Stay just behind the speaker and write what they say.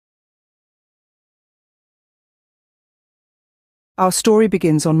Our story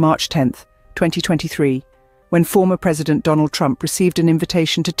begins on March 10th, 2023, when former President Donald Trump received an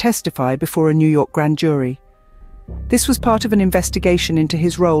invitation to testify before a New York grand jury. This was part of an investigation into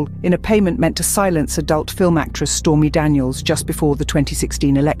his role in a payment meant to silence adult film actress Stormy Daniels just before the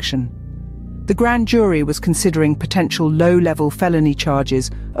 2016 election. The grand jury was considering potential low-level felony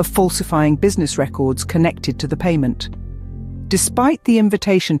charges of falsifying business records connected to the payment. Despite the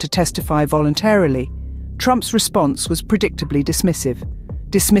invitation to testify voluntarily, Trump's response was predictably dismissive,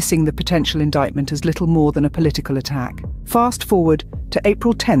 dismissing the potential indictment as little more than a political attack. Fast forward to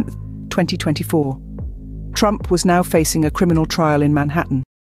April 10, 2024. Trump was now facing a criminal trial in Manhattan.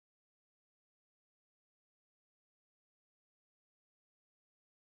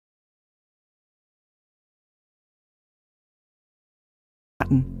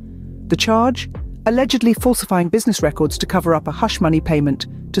 The charge? Allegedly falsifying business records to cover up a hush money payment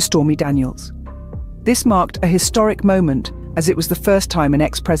to Stormy Daniels. This marked a historic moment, as it was the first time an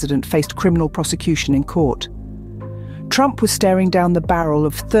ex-president faced criminal prosecution in court. Trump was staring down the barrel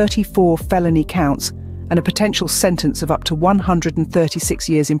of 34 felony counts and a potential sentence of up to 136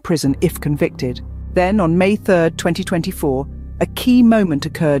 years in prison if convicted. Then, on May 3, 2024, a key moment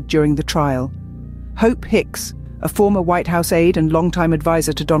occurred during the trial. Hope Hicks, a former White House aide and longtime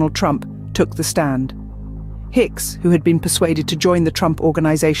advisor to Donald Trump, took the stand. Hicks, who had been persuaded to join the Trump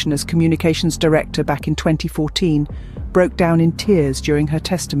Organization as communications director back in 2014, broke down in tears during her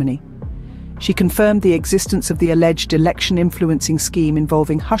testimony. She confirmed the existence of the alleged election-influencing scheme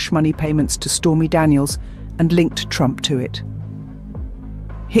involving hush money payments to Stormy Daniels and linked Trump to it.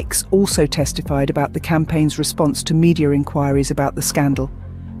 Hicks also testified about the campaign's response to media inquiries about the scandal,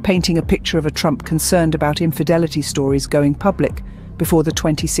 painting a picture of a Trump concerned about infidelity stories going public before the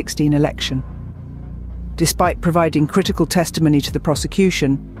 2016 election. Despite providing critical testimony to the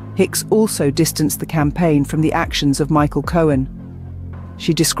prosecution, Hicks also distanced the campaign from the actions of Michael Cohen.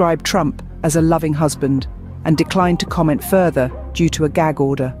 She described Trump as a loving husband and declined to comment further due to a gag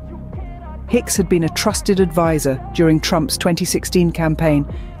order. Hicks had been a trusted advisor during Trump's 2016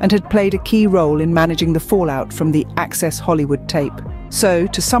 campaign and had played a key role in managing the fallout from the Access Hollywood tape. So,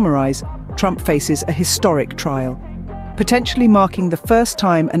 to summarize, Trump faces a historic trial, potentially marking the first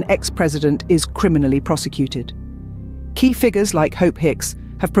time an ex-president is criminally prosecuted. Key figures like Hope Hicks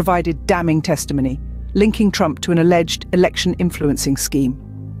have provided damning testimony, linking Trump to an alleged election-influencing scheme.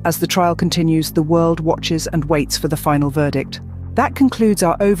 As the trial continues, the world watches and waits for the final verdict. That concludes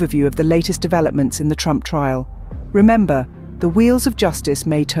our overview of the latest developments in the Trump trial. Remember, the wheels of justice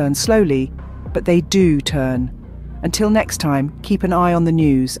may turn slowly, but they do turn. Until next time, keep an eye on the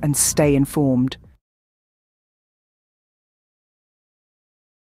news and stay informed.